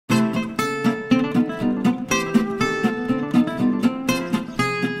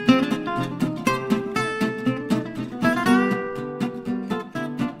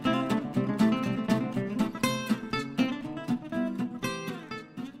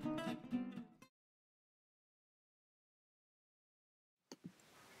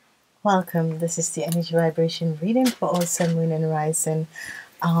Welcome. This is the energy vibration reading for all sun, moon, and rising.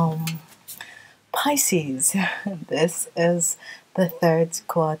 Pisces. This is the third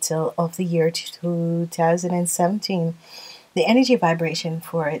quarter of the year 2017. The energy vibration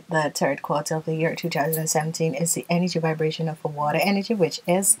for the third quarter of the year 2017 is the energy vibration of a water energy, which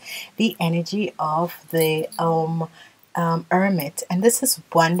is the energy of the hermit. And this is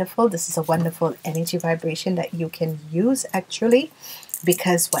wonderful. This is a wonderful energy vibration that you can use actually,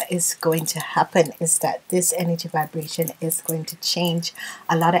 because what is going to happen is that this energy vibration is going to change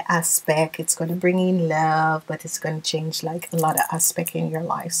a lot of aspect. It's going to bring in love, but it's going to change like a lot of aspect in your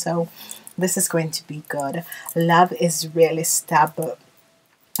life. So this is going to be good. Love is really stable.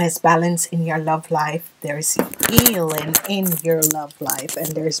 There's balance in your love life. There's healing in your love life, and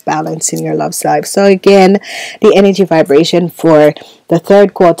there's balance in your love life. So again, the energy vibration for the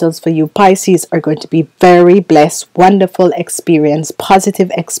third quarters for you Pisces are going to be very blessed, wonderful experience,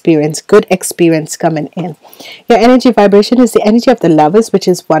 positive experience, good experience coming in. Your energy vibration is the energy of the lovers, which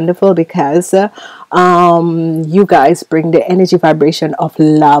is wonderful because you guys bring the energy vibration of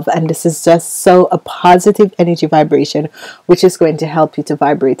love, and this is just so a positive energy vibration, which is going to help you to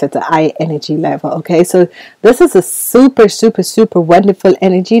vibrate at the high energy level. Okay, so this is a super wonderful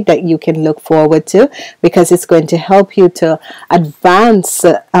energy that you can look forward to, because it's going to help you to advance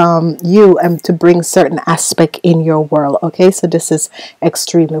you and to bring certain aspect in your world. Okay, so this is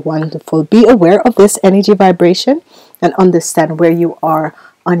extremely wonderful. Be aware of this energy vibration and understand where you are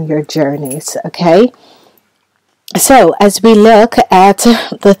on your journeys. Okay, so as we look at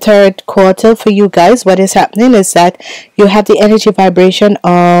the third quarter for you guys, what is happening is that you have the energy vibration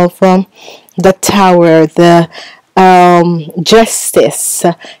of the Tower, the justice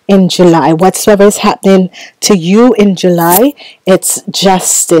in July. Whatsoever is happening to you in July, it's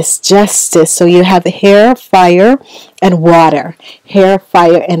justice. So you have air, fire, and water. Air,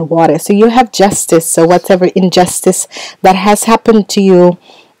 fire, and water. So you have justice. So whatever injustice that has happened to you,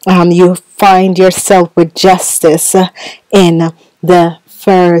 you find yourself with justice in the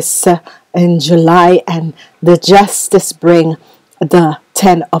first in July, and the justice bring the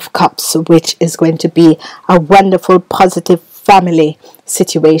 10 of Cups, which is going to be a wonderful positive family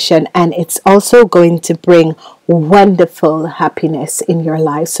situation, and it's also going to bring wonderful happiness in your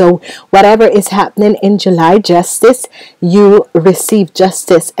life. So whatever is happening in July, justice, you receive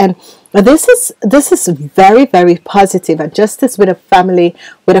justice, and this is very positive. And justice with a family,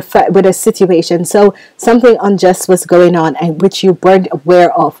 with a situation. So something unjust was going on, and which you weren't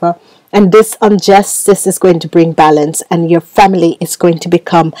aware of. And this injustice is going to bring balance, and your family is going to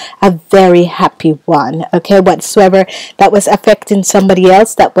become a very happy one. Okay, whatsoever that was affecting somebody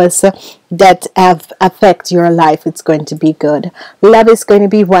else, that was that have affect your life, it's going to be good. Love is going to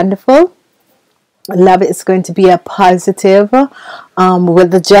be wonderful. Love is going to be a positive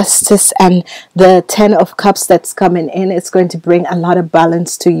with the justice and the 10 of Cups that's coming in. It's going to bring a lot of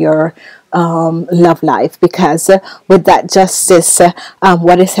balance to your love life, because with that justice,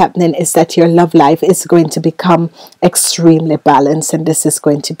 what is happening is that your love life is going to become extremely balanced, and this is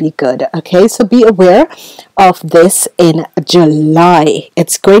going to be good. Okay, so be aware of this in July.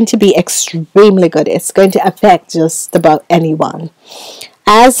 It's going to be extremely good. It's going to affect just about anyone.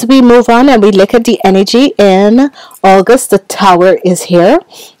 As we move on and we look at the energy in August, the Tower is here.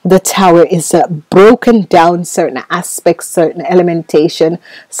 The Tower is broken down certain aspects, certain elementation,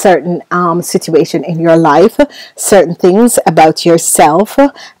 certain situation in your life, certain things about yourself,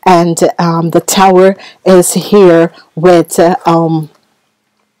 and the Tower is here with the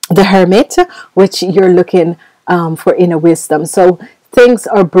Hermit, which you're looking for inner wisdom. So things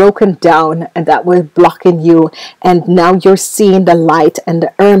are broken down and that were blocking you, and now you're seeing the light, and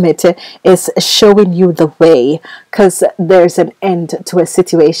the Hermit is showing you the way, because there's an end to a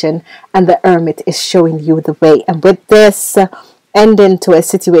situation, and the Hermit is showing you the way. And with this ending to a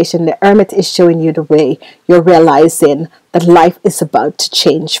situation, the Hermit is showing you the way. You're realizing that life is about to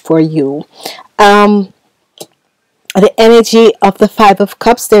change for you. The energy of the 5 of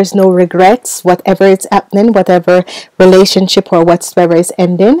Cups, there's no regrets. Whatever is happening, whatever relationship or whatsoever is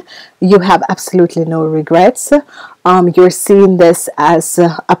ending, you have absolutely no regrets. You're seeing this as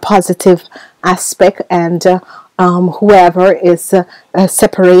a positive aspect, and whoever is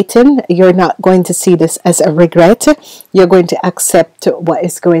separating, you're not going to see this as a regret. You're going to accept what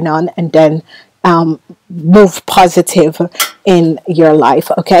is going on, and then move positive in your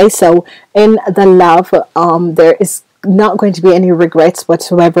life. Okay, so in the love, there is not going to be any regrets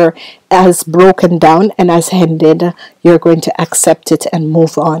whatsoever. As broken down and as ended, you're going to accept it and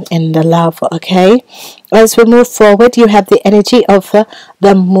move on in the love. Okay, as we move forward, you have the energy of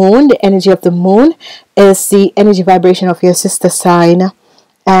the moon. The energy of the moon is the energy vibration of your sister sign,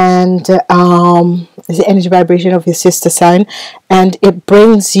 and the energy vibration of your sister sign, and it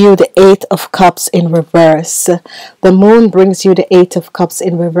brings you the Eight of Cups in reverse. The moon brings you the Eight of Cups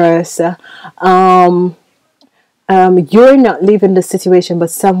in reverse. You're not leaving the situation,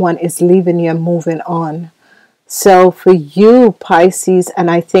 but someone is leaving you and moving on. So for you, Pisces, and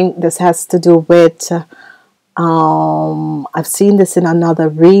I think this has to do with, I've seen this in another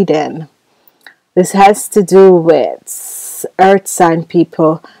reading. This has to do with earth sign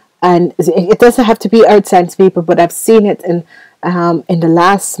people, and it doesn't have to be earth signs people, but I've seen it in the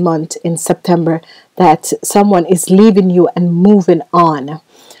last month in September, that someone is leaving you and moving on.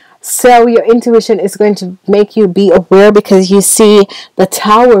 So your intuition is going to make you be aware, because you see the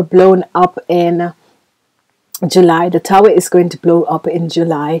tower blown up in July. The tower is going to blow up in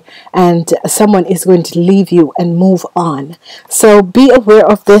July, and someone is going to leave you and move on. So be aware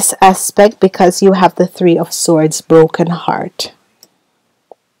of this aspect, because you have the Three of Swords, broken heart.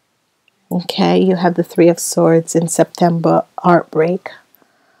 Okay, you have the Three of Swords in September, heartbreak.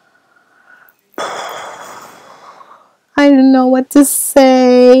 I don't know what to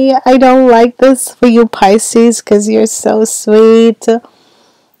say. I don't like this for you, Pisces, because you're so sweet.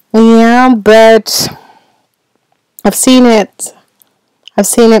 Yeah, but I've seen it. I've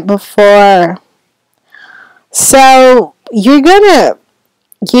seen it before. So you're gonna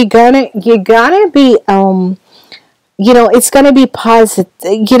be it's gonna be positive.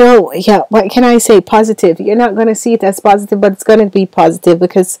 What can I say? Positive. You're not gonna see it as positive, but it's gonna be positive,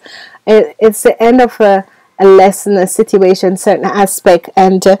 because it's the end of a lesson, a situation, certain aspect,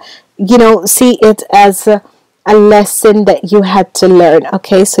 and see it as a lesson that you had to learn.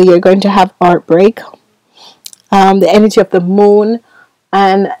 Okay, so you're going to have heartbreak. The energy of the moon,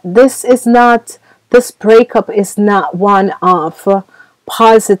 and this breakup is not one of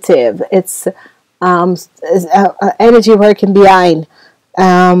positive. It's energy working behind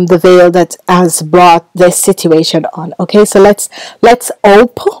the veil that has brought this situation on. Okay, so let's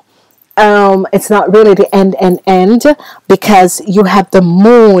hope it's not really the end, because you have the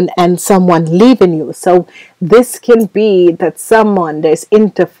moon and someone leaving you. So this can be that there's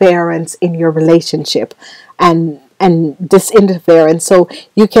interference in your relationship, and this interference, so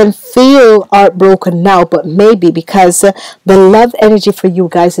you can feel heartbroken now, but maybe because the love energy for you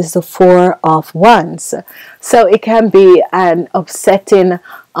guys is the Four of Wands, so it can be an upsetting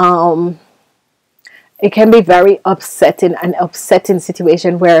it can be very an upsetting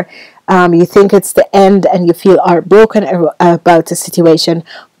situation where you think it's the end and you feel heartbroken about the situation,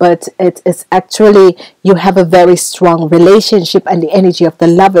 but it's actually you have a very strong relationship and the energy of the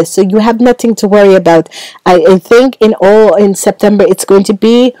Lovers, so you have nothing to worry about. I think in September it's going to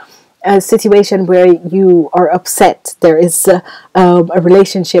be a situation where you are upset. There is a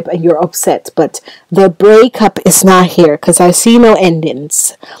relationship and you're upset, but the breakup is not here, because I see no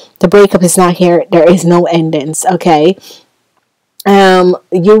endings. The breakup is not here. There is no endings. Okay. After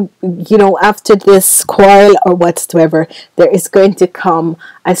this quarrel or whatsoever, there is going to come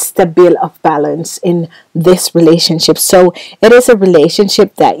a stable of balance in this relationship. So it is a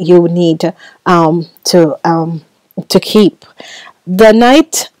relationship that you need to keep. The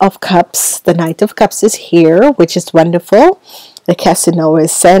Knight of Cups is here, which is wonderful. The Casanova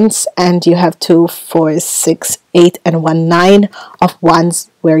Sense, and you have 2, 4, 6, 8, and 1, 9 of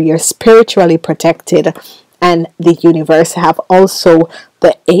Wands, where you're spiritually protected, and the universe have also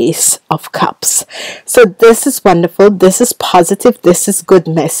the Ace of Cups. So this is wonderful. This is positive. This is good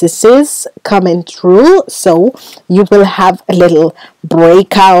messages coming through. So you will have a little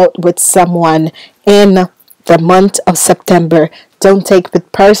breakout with someone in the month of September. Don't take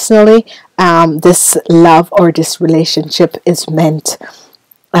it personally. This love or this relationship is meant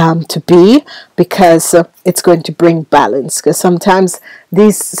to be, because it's going to bring balance, because sometimes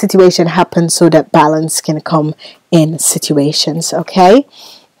these situations happen so that balance can come in situations. Okay,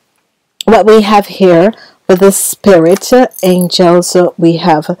 what we have here with the spirit angels, we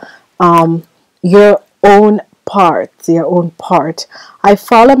have your own part. I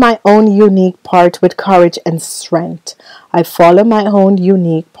follow my own unique part with courage and strength. I follow my own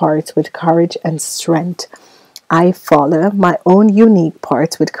unique part with courage and strength. I follow my own unique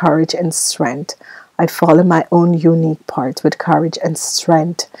part with courage and strength. I follow my own unique part with courage and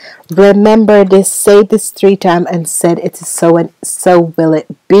strength. Remember this, say this 3 times and said it is so, and so will it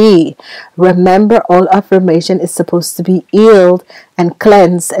be. Remember, all affirmation is supposed to be healed and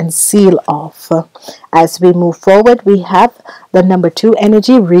cleansed and sealed off. As we move forward, we have the number 2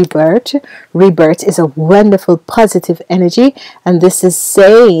 energy, rebirth. Rebirth is a wonderful positive energy, and this is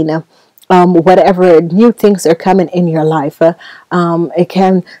saying whatever new things are coming in your life.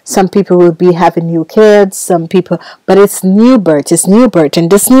 Some people will be having new kids, some people, but it's new birth, and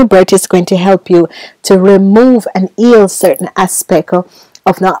this new birth is going to help you to remove and heal certain aspect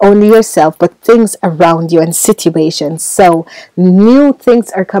of not only yourself but things around you and situations. So new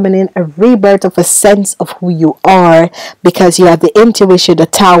things are coming in, a rebirth of a sense of who you are, because you have the intuition, the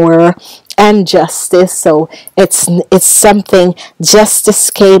tower, and justice. So it's something.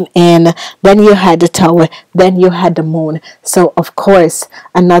 Justice came in, then you had the tower, then you had the moon. So of course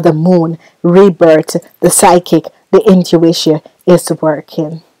another moon, rebirth, the psychic, the intuition is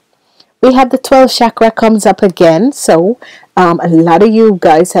working. We have the 12th chakra comes up again. So a lot of you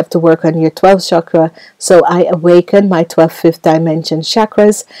guys have to work on your 12th chakra. So I awaken my 12th, 5th dimension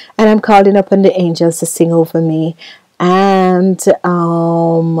chakras, and I'm calling upon the angels to sing over me and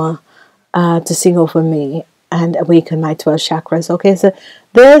and awaken my 12 chakras. Okay, so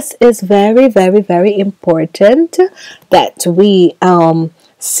this is very, very, very important that we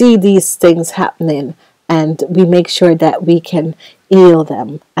see these things happening, and we make sure that we can heal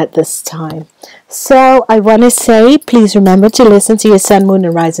them at this time. So I want to say, please remember to listen to your sun, moon,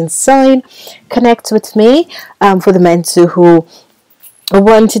 and rising sign. Connect with me for the men who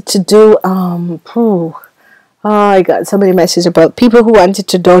wanted to do I got so many messages about people who wanted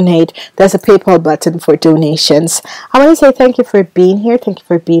to donate. There's a PayPal button for donations. I want to say thank you for being here. Thank you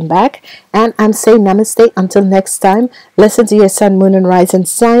for being back. And I'm saying namaste until next time. Listen to your sun, moon, and rising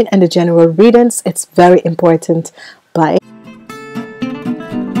sign and the general readings. It's very important. Bye.